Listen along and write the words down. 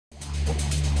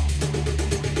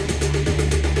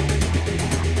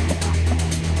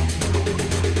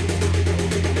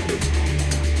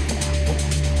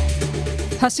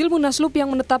Hasil Munaslub yang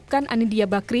menetapkan Anindya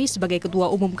Bakrie sebagai Ketua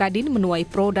Umum Kadin menuai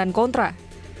pro dan kontra.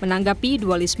 Menanggapi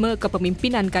dualisme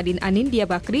kepemimpinan Kadin Anindya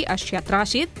Bakrie, Arsjad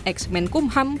Rasjid, Eks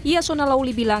Menkumham Yasonna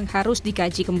Laoly bilang harus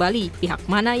dikaji kembali pihak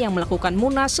mana yang melakukan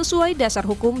munas sesuai dasar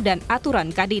hukum dan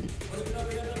aturan Kadin.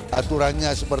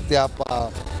 Aturannya seperti apa?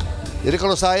 Jadi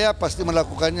kalau saya pasti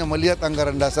melakukannya melihat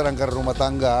anggaran dasar, anggaran rumah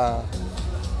tangga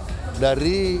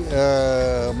dari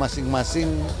masing-masing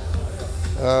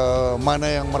mana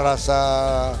yang merasa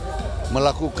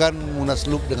melakukan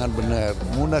munaslub dengan benar,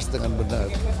 munas dengan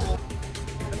benar.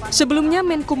 Sebelumnya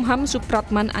Menkumham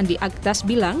Supratman Andi Agtas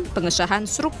bilang pengesahan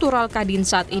struktural Kadin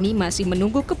saat ini masih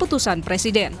menunggu keputusan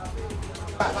Presiden.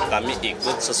 Kami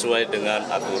ikut sesuai dengan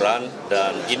aturan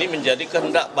dan ini menjadi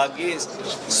kehendak bagi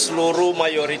seluruh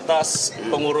mayoritas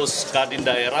pengurus Kadin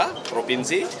daerah,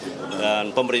 provinsi,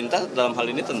 dan pemerintah dalam hal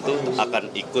ini tentu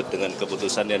akan ikut dengan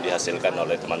keputusan yang dihasilkan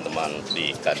oleh teman-teman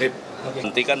di Kadin.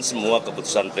 Nanti kan semua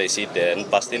keputusan Presiden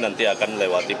pasti nanti akan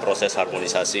melewati proses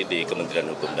harmonisasi di Kementerian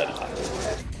Hukum dan HAM.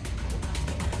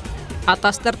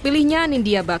 Atas terpilihnya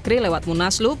Anindya Bakrie lewat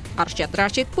Munaslub, Arsjad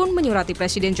Rasjid pun menyurati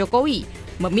Presiden Jokowi,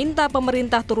 meminta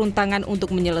pemerintah turun tangan untuk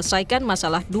menyelesaikan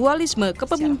masalah dualisme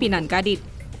kepemimpinan Kadin.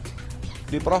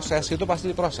 Diproses, itu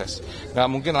pasti diproses. Nggak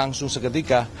mungkin langsung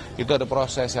seketika, itu ada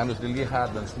proses yang harus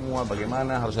dilihat dan semua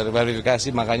bagaimana, harus ada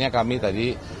verifikasi. Makanya kami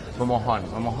tadi memohon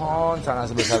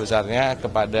sangat sebesar-besarnya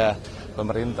kepada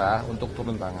pemerintah untuk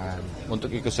turun tangan,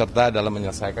 untuk ikut serta dalam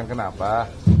menyelesaikan.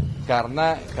 Kenapa?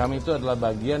 Karena kami itu adalah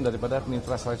bagian daripada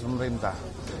administrasi pemerintah.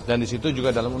 Dan di situ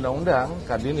juga dalam undang-undang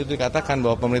Kadin itu dikatakan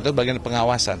bahwa pemerintah bagian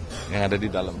pengawasan yang ada di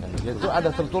dalamnya. Itu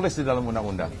ada tertulis di dalam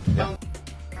undang-undang. Ya.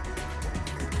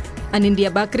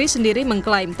 Anindya Bakrie sendiri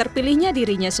mengklaim terpilihnya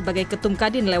dirinya sebagai Ketum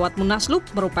Kadin lewat Munaslub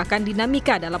merupakan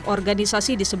dinamika dalam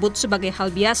organisasi disebut sebagai hal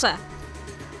biasa.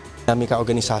 Dinamika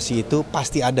organisasi itu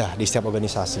pasti ada di setiap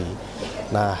organisasi.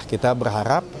 Nah, kita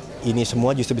berharap ini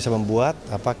semua justru bisa membuat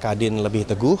Kadin lebih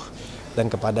teguh, dan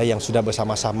kepada yang sudah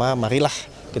bersama-sama marilah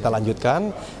kita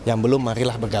lanjutkan, yang belum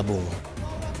marilah bergabung.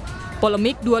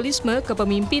 Polemik dualisme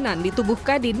kepemimpinan di tubuh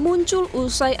Kadin muncul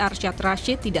usai Arsjad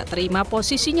Rasjid tidak terima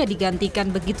posisinya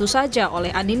digantikan begitu saja oleh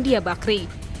Anindya Bakrie.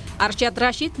 Arsjad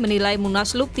Rasjid menilai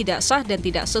Munaslub tidak sah dan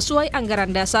tidak sesuai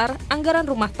anggaran dasar, anggaran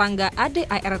rumah tangga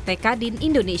ADART Kadin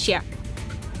Indonesia.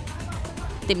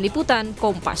 Tim Liputan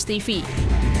Kompas TV.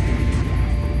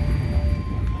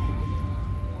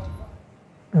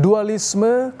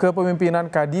 Dualisme kepemimpinan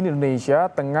Kadin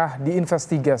Indonesia tengah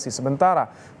diinvestigasi.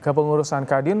 Sementara kepengurusan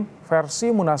Kadin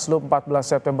versi Munaslub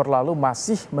 14 September lalu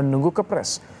masih menunggu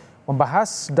Kepres.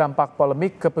 Membahas dampak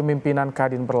polemik kepemimpinan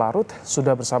Kadin berlarut,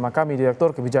 sudah bersama kami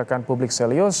Direktur Kebijakan Publik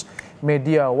Celios,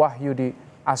 Media Wahyudi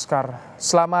Askar.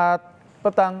 Selamat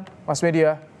petang, Mas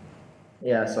Media.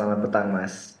 Ya, selamat petang,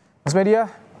 Mas. Mas Media,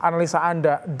 analisa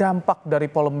Anda, dampak dari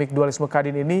polemik dualisme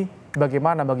Kadin ini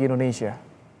bagaimana bagi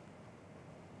Indonesia?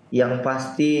 Yang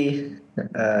pasti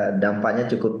dampaknya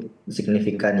cukup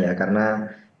signifikan ya, karena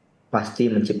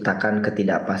pasti menciptakan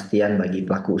ketidakpastian bagi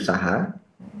pelaku usaha,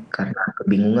 karena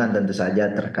kebingungan tentu saja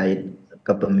terkait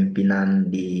kepemimpinan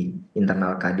di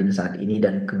internal Kadin saat ini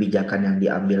dan kebijakan yang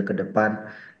diambil ke depan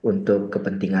untuk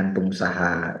kepentingan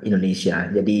pengusaha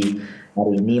Indonesia. Jadi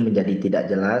hari ini menjadi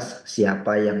tidak jelas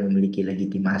siapa yang memiliki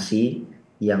legitimasi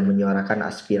yang menyuarakan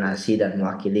aspirasi dan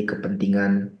mewakili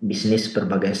kepentingan bisnis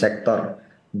berbagai sektor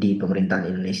di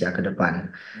pemerintahan Indonesia ke depan.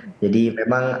 Jadi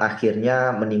memang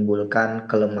akhirnya menimbulkan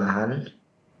kelemahan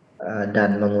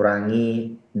dan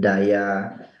mengurangi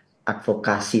daya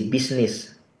advokasi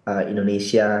bisnis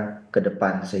Indonesia ke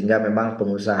depan, sehingga memang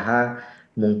pengusaha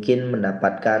mungkin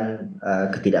mendapatkan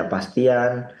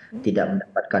ketidakpastian, tidak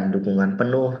mendapatkan dukungan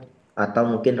penuh, atau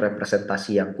mungkin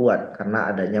representasi yang kuat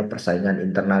karena adanya persaingan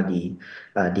internal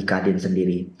di Kadin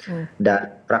sendiri.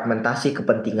 Dan fragmentasi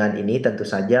kepentingan ini tentu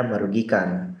saja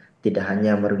merugikan, tidak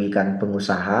hanya merugikan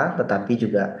pengusaha, tetapi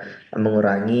juga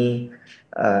mengurangi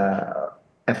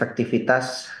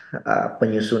efektivitas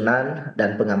penyusunan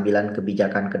dan pengambilan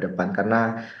kebijakan ke depan,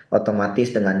 karena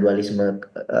otomatis dengan dualisme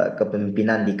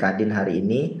kepemimpinan di Kadin hari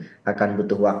ini akan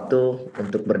butuh waktu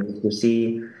untuk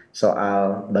berdiskusi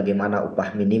soal bagaimana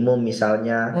upah minimum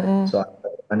misalnya, soal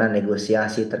bagaimana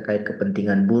negosiasi terkait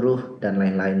kepentingan buruh dan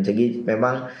lain-lain. Jadi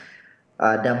memang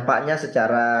dampaknya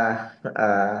secara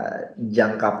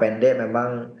jangka pendek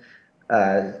memang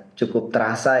cukup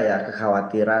terasa ya,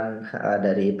 kekhawatiran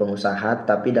dari pengusaha,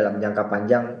 tapi dalam jangka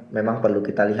panjang memang perlu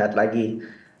kita lihat lagi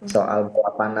soal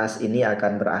bola panas ini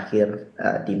akan berakhir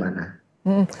di mana.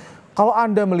 Kalau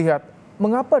Anda melihat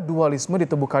mengapa dualisme di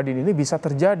tubuh Kadin ini bisa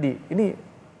terjadi,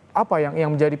 ini apa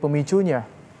yang menjadi pemicunya,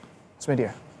 Mas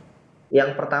Media?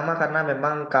 Yang pertama karena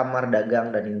memang Kamar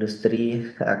Dagang dan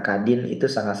Industri Kadin itu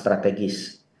sangat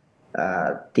strategis.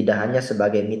 Tidak hanya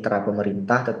sebagai mitra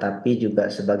pemerintah tetapi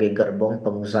juga sebagai gerbong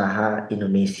pengusaha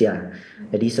Indonesia.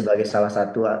 Jadi sebagai salah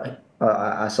satu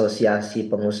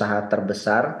asosiasi pengusaha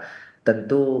terbesar,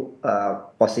 tentu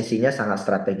posisinya sangat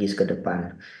strategis ke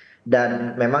depan.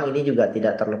 Dan memang ini juga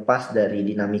tidak terlepas dari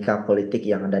dinamika politik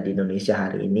yang ada di Indonesia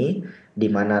hari ini, di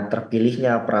mana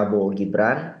terpilihnya Prabowo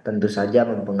Gibran tentu saja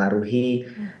mempengaruhi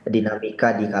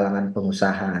dinamika di kalangan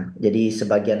pengusaha. Jadi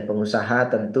sebagian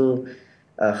pengusaha tentu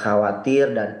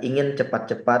khawatir dan ingin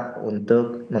cepat-cepat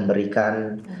untuk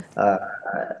memberikan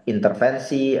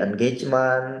intervensi,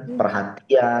 engagement,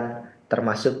 perhatian,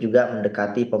 termasuk juga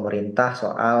mendekati pemerintah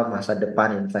soal masa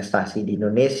depan investasi di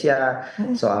Indonesia,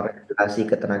 soal regulasi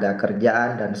ketenaga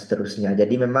kerjaan dan seterusnya.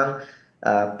 Jadi memang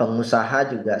pengusaha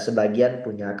juga sebagian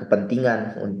punya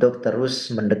kepentingan untuk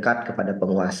terus mendekat kepada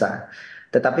penguasa.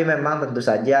 Tetapi memang tentu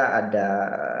saja ada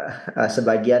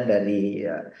sebagian dari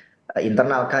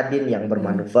internal Kadin yang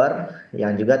bermanuver,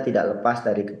 yang juga tidak lepas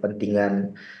dari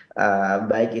kepentingan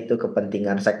baik itu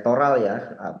kepentingan sektoral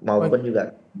ya maupun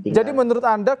juga kepentingan. Jadi menurut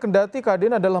Anda kendati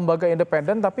Kadin adalah lembaga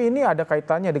independen tapi ini ada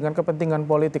kaitannya dengan kepentingan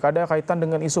politik, ada kaitan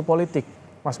dengan isu politik,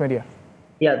 Mas Media?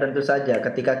 Ya tentu saja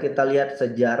ketika kita lihat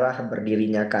sejarah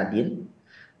berdirinya Kadin,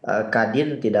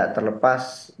 Kadin tidak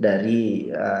terlepas dari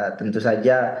tentu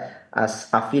saja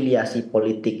afiliasi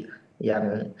politik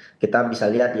yang kita bisa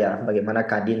lihat ya bagaimana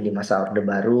Kadin di masa Orde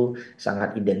Baru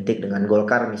sangat identik dengan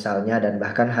Golkar misalnya, dan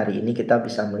bahkan hari ini kita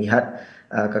bisa melihat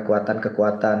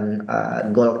kekuatan-kekuatan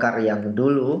Golkar yang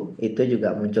dulu itu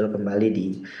juga muncul kembali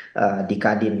di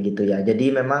Kadin gitu ya.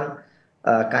 Jadi memang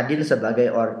Kadin sebagai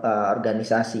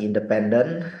organisasi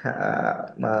independen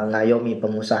mengayomi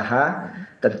pengusaha,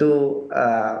 tentu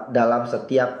dalam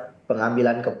setiap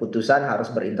pengambilan keputusan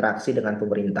harus berinteraksi dengan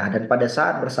pemerintah, dan pada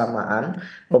saat bersamaan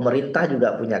pemerintah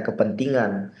juga punya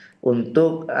kepentingan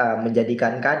untuk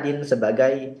menjadikan Kadin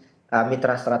sebagai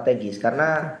mitra strategis,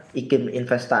 karena iklim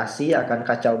investasi akan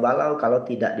kacau balau kalau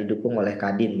tidak didukung oleh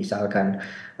Kadin misalkan.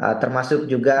 Termasuk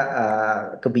juga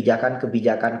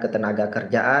kebijakan-kebijakan ketenaga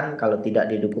kerjaan kalau tidak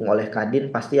didukung oleh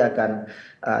Kadin pasti akan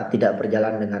tidak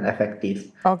berjalan dengan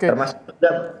efektif. Termasuk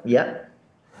juga ya.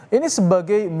 Ini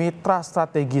sebagai mitra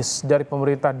strategis dari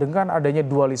pemerintah dengan adanya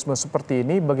dualisme seperti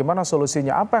ini, bagaimana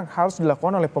solusinya? Apa yang harus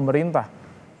dilakukan oleh pemerintah,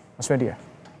 Mas Media?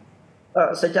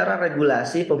 Secara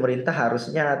regulasi pemerintah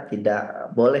harusnya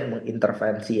tidak boleh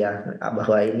mengintervensi ya,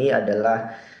 bahwa ini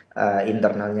adalah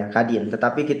internalnya Kadin.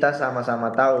 Tetapi kita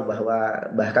sama-sama tahu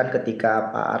bahwa bahkan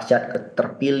ketika Pak Arsjad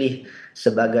terpilih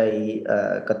sebagai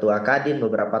Ketua Kadin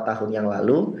beberapa tahun yang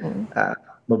lalu,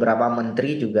 beberapa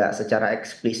menteri juga secara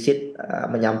eksplisit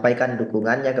menyampaikan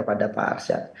dukungannya kepada Pak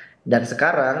Arsjad. Dan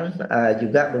sekarang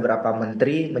juga beberapa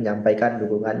menteri menyampaikan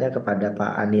dukungannya kepada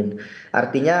Pak Anin.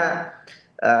 Artinya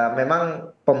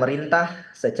memang pemerintah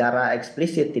secara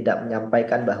eksplisit tidak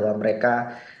menyampaikan bahwa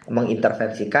mereka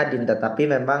mengintervensi Kadin,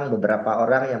 tetapi memang beberapa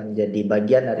orang yang menjadi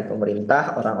bagian dari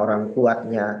pemerintah, orang-orang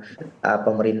kuatnya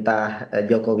pemerintah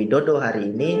Joko Widodo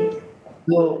hari ini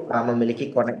itu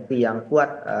memiliki koneksi yang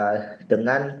kuat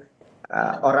dengan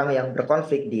orang yang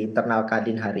berkonflik di internal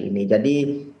Kadin hari ini. Jadi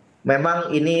memang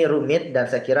ini rumit dan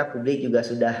saya kira publik juga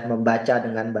sudah membaca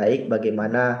dengan baik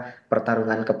bagaimana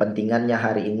pertarungan kepentingannya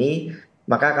hari ini.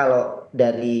 Maka kalau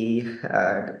dari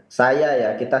saya ya,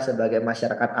 kita sebagai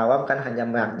masyarakat awam kan hanya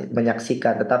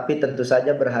menyaksikan, tetapi tentu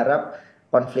saja berharap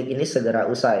konflik ini segera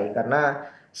usai, karena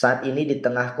saat ini di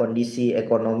tengah kondisi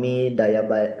ekonomi,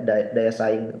 daya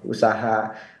saing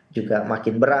usaha juga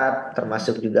makin berat,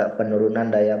 termasuk juga penurunan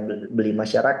daya beli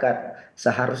masyarakat.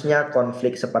 Seharusnya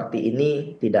konflik seperti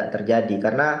ini tidak terjadi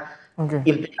karena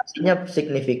implikasinya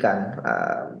signifikan,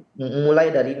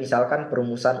 mulai dari misalkan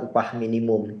perumusan upah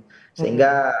minimum,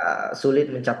 sehingga sulit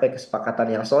mencapai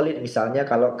kesepakatan yang solid misalnya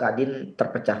kalau Kadin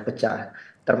terpecah-pecah.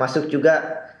 Termasuk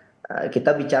juga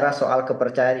kita bicara soal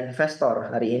kepercayaan investor.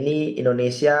 Hari ini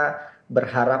Indonesia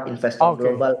berharap investor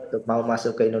global untuk mau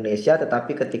masuk ke Indonesia,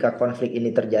 tetapi ketika konflik ini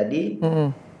terjadi,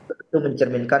 itu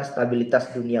mencerminkan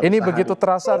stabilitas dunia ini usaha. Begitu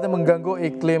terasa artinya mengganggu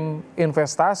iklim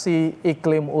investasi,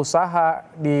 iklim usaha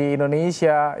di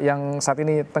Indonesia yang saat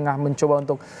ini tengah mencoba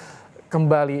untuk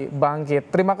kembali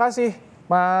bangkit. Terima kasih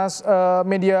Mas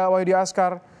Media Wahyudi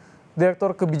Askar,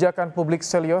 Direktur Kebijakan Publik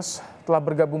Celios, telah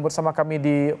bergabung bersama kami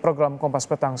di program Kompas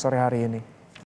Petang sore hari ini.